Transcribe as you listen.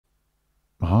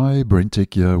Hi,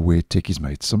 BrenTech here, where tech is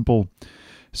made simple.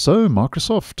 So,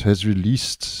 Microsoft has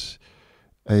released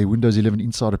a Windows 11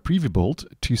 Insider Preview build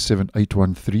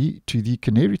 27813 to the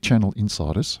Canary channel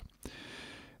insiders.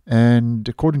 And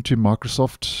according to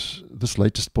Microsoft, this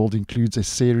latest build includes a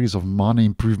series of minor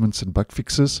improvements and bug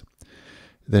fixes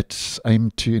that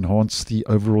aim to enhance the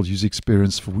overall user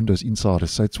experience for Windows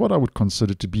insiders. So it's what I would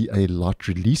consider to be a light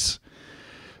release.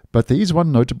 But there is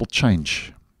one notable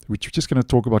change, which we're just going to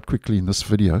talk about quickly in this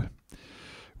video,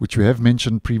 which we have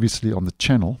mentioned previously on the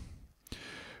channel,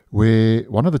 where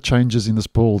one of the changes in this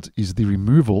build is the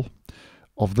removal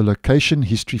of the location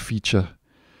history feature,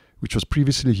 which was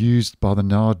previously used by the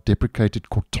now deprecated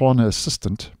Cortana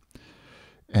assistant.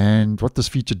 And what this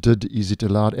feature did is it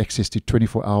allowed access to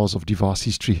 24 hours of device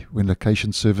history when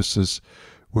location services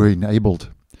were enabled.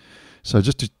 So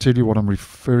just to tell you what I'm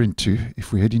referring to,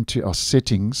 if we head into our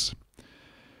settings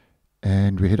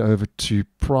and we head over to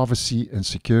privacy and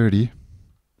security,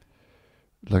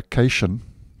 location,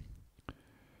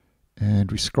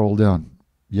 and we scroll down,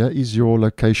 here is your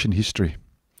location history.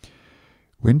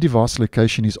 When device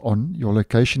location is on, your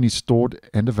location is stored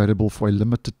and available for a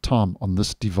limited time on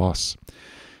this device.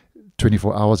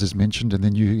 24 hours as mentioned, and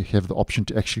then you have the option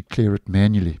to actually clear it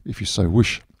manually if you so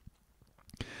wish.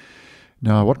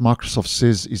 Now, what Microsoft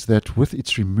says is that with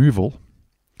its removal,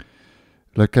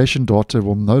 location data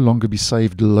will no longer be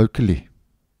saved locally,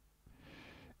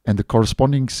 and the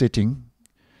corresponding setting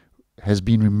has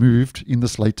been removed in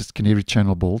this latest Canary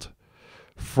channel build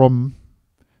from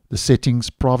the settings,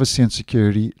 privacy and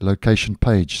security location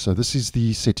page. So this is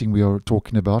the setting we are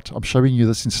talking about. I'm showing you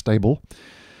this in stable,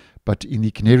 but in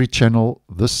the Canary channel,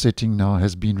 this setting now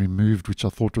has been removed, which I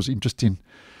thought was interesting.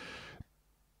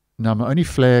 Now, my only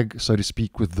flag, so to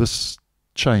speak, with this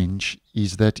change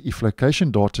is that if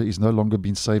location data is no longer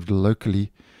being saved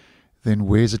locally, then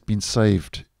where's it been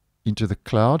saved? Into the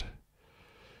cloud?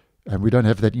 And we don't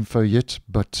have that info yet,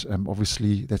 but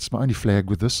obviously that's my only flag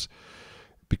with this,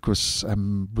 because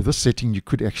with this setting you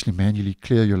could actually manually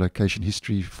clear your location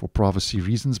history for privacy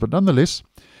reasons. But nonetheless,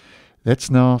 that's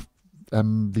now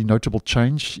the notable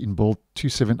change in build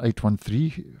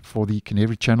 27813 for the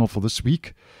Canary channel for this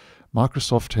week.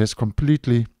 Microsoft has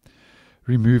completely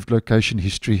removed location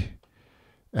history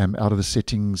out of the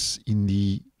settings in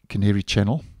the Canary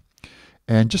channel.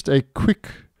 And just a quick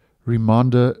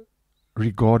reminder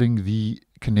regarding the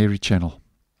Canary channel.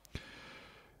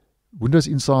 Windows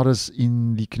insiders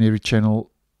in the Canary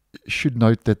channel should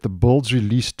note that the builds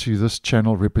released to this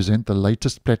channel represent the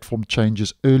latest platform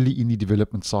changes early in the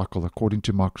development cycle, according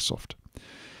to Microsoft,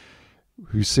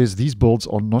 who says these builds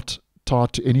are not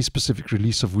tied to any specific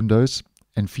release of Windows,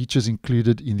 and features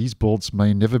included in these builds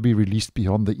may never be released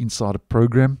beyond the insider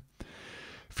program.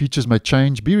 Features may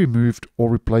change, be removed, or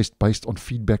replaced based on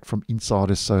feedback from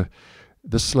insiders. So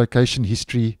this location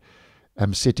history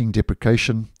setting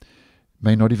deprecation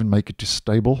may not even make it to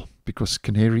stable, because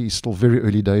Canary is still very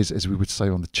early days, as we would say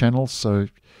on the channel. So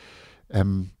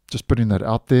just putting that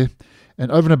out there.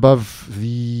 And over and above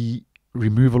the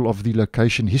removal of the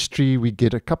location history, we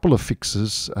get a couple of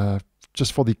fixes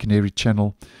just for the Canary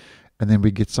channel, and then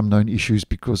we get some known issues,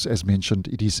 because as mentioned,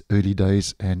 it is early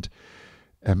days and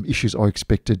issues are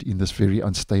expected in this very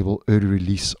unstable early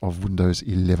release of Windows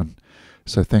 11.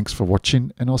 So thanks for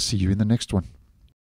watching, and I'll see you in the next one.